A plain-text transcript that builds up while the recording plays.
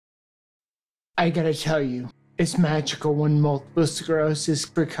I gotta tell you, it's magical when multiple sclerosis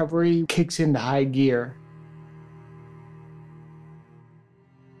recovery kicks into high gear.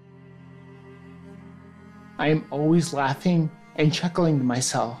 I am always laughing and chuckling to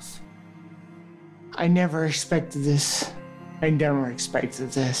myself. I never expected this. I never expected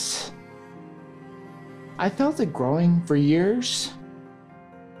this. I felt it growing for years,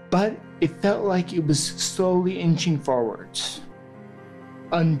 but it felt like it was slowly inching forwards.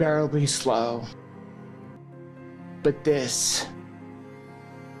 Unbearably slow. But this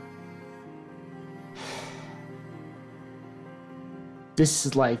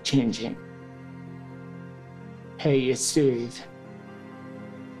is life-changing. Hey, it's Steve.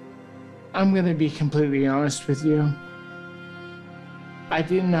 I'm gonna be completely honest with you. I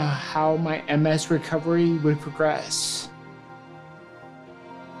didn't know how my MS recovery would progress.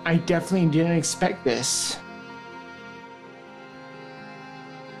 I definitely didn't expect this.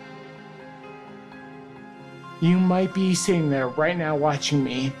 You might be sitting there right now watching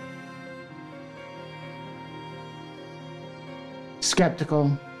me,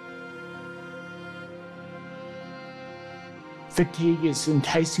 skeptical. Fatigue is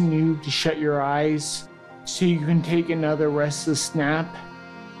enticing you to shut your eyes so you can take another restless nap.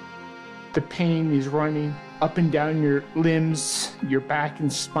 The pain is running up and down your limbs, your back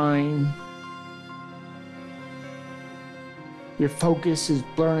and spine. Your focus is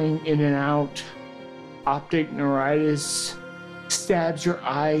blurring in and out. Optic neuritis stabs your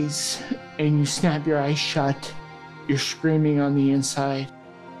eyes and you snap your eyes shut. You're screaming on the inside.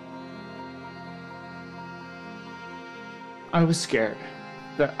 I was scared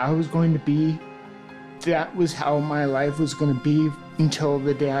that that was how my life was going to be until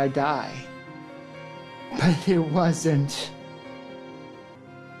the day I die. But it wasn't.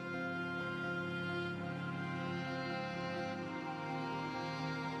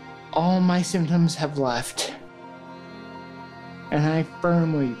 All my symptoms have left, and I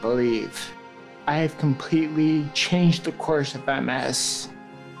firmly believe I have completely changed the course of MS.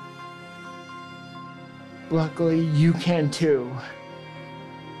 Luckily, you can too.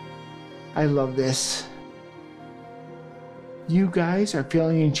 I love this. You guys are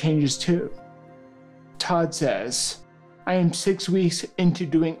feeling changes too. Todd says, I am 6 weeks into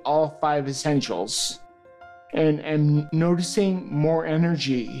doing all 5 essentials and am noticing more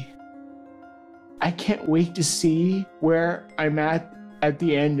energy. I can't wait to see where I'm at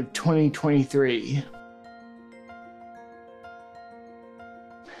the end of 2023.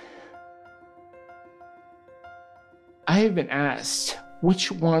 I have been asked,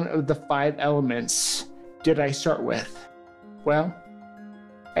 which one of the 5 elements did I start with? Well,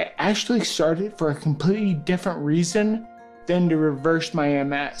 I actually started for a completely different reason than to reverse my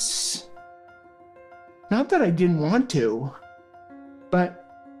MS. Not that I didn't want to, but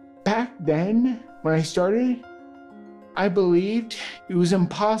back then, when I started, I believed it was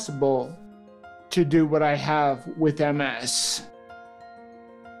impossible to do what I have with MS.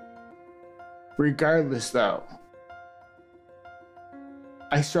 Regardless though,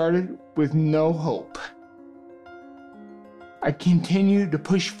 I started with no hope. I continued to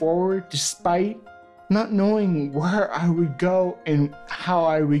push forward despite not knowing where I would go and how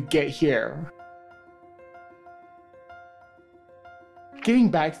I would get here.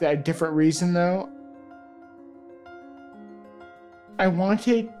 Getting back to that different reason though, I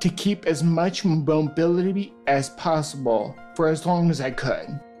wanted to keep as much mobility as possible for as long as I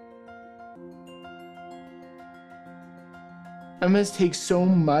could. MS takes so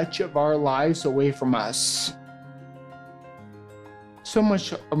much of our lives away from us. So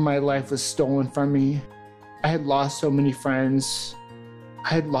much of my life was stolen from me. I had lost so many friends. I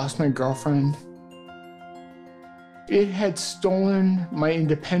had lost my girlfriend. It had stolen my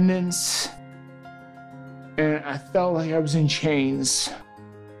independence, and I felt like I was in chains,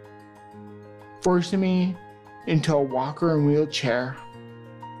 forcing me into a walker and wheelchair.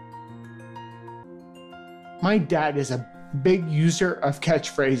 My dad is a big user of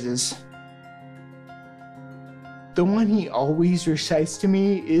catchphrases. The one he always recites to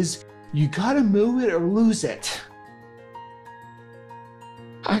me is, "You gotta move it or lose it."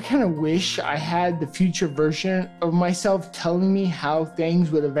 I kind of wish I had the future version of myself telling me how things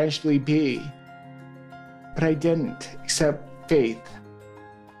would eventually be. But I didn't, except faith.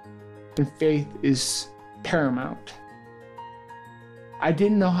 And faith is paramount. I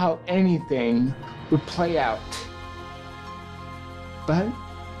didn't know how anything would play out, but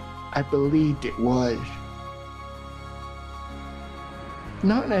I believed it would.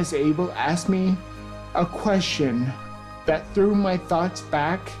 Not as Abel asked me a question that threw my thoughts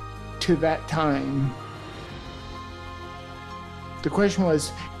back to that time. The question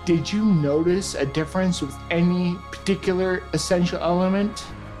was, Did you notice a difference with any particular essential element?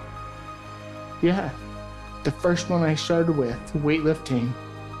 Yeah, the first one I started with, weightlifting.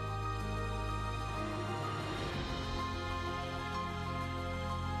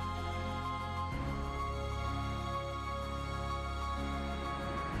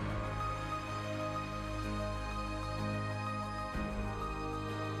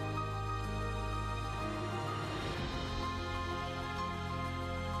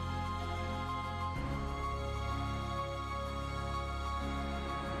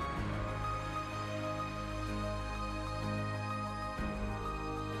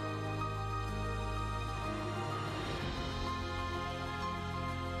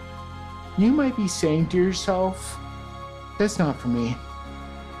 You might be saying to yourself, that's not for me.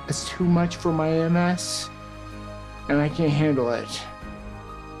 It's too much for my MS, and I can't handle it.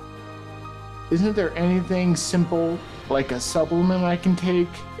 Isn't there anything simple like a supplement I can take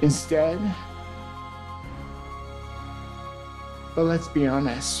instead? But let's be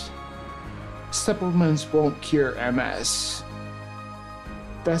honest, supplements won't cure MS.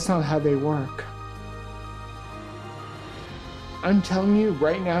 That's not how they work. I'm telling you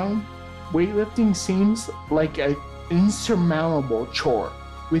right now, weightlifting seems like an insurmountable chore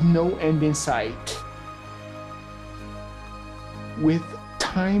with no end in sight. With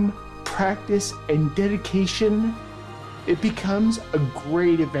time, practice, and dedication, it becomes a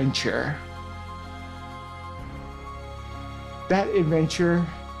great adventure. That adventure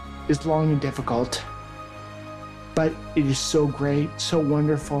is long and difficult, but it is so great, so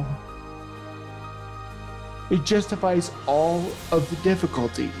wonderful. It justifies all of the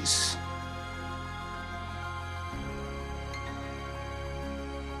difficulties.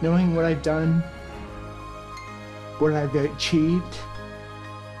 Knowing what I've done, what I've achieved,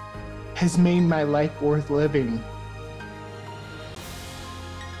 has made my life worth living.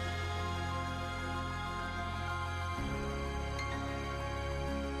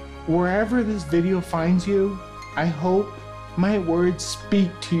 Wherever this video finds you, I hope my words speak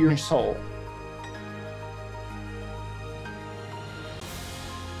to your soul.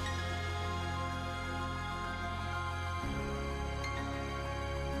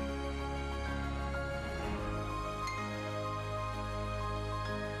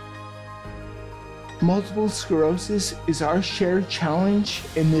 Multiple sclerosis is our shared challenge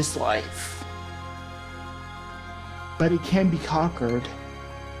in this life, but it can be conquered.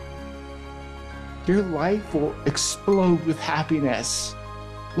 Your life will explode with happiness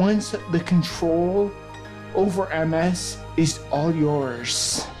once the control over MS is all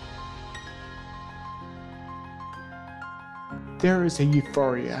yours. There is a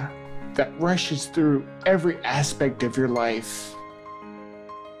euphoria that rushes through every aspect of your life.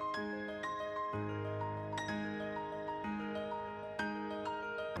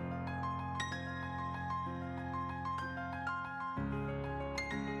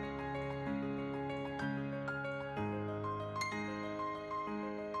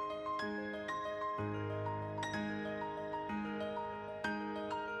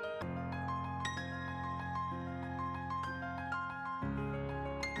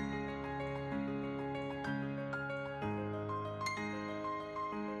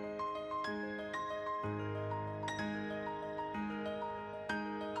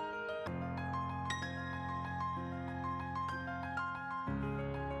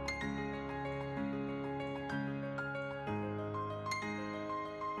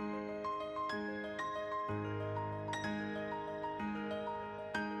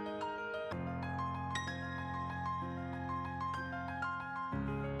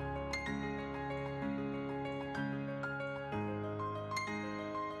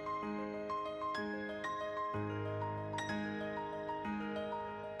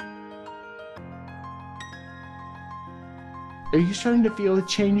 Are you starting to feel the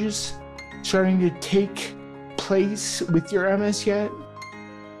changes starting to take place with your MS yet?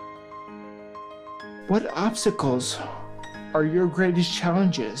 What obstacles are your greatest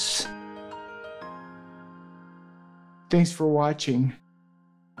challenges? Thanks for watching.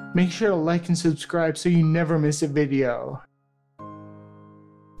 Make sure to like and subscribe so you never miss a video.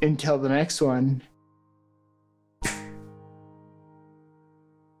 Until the next one.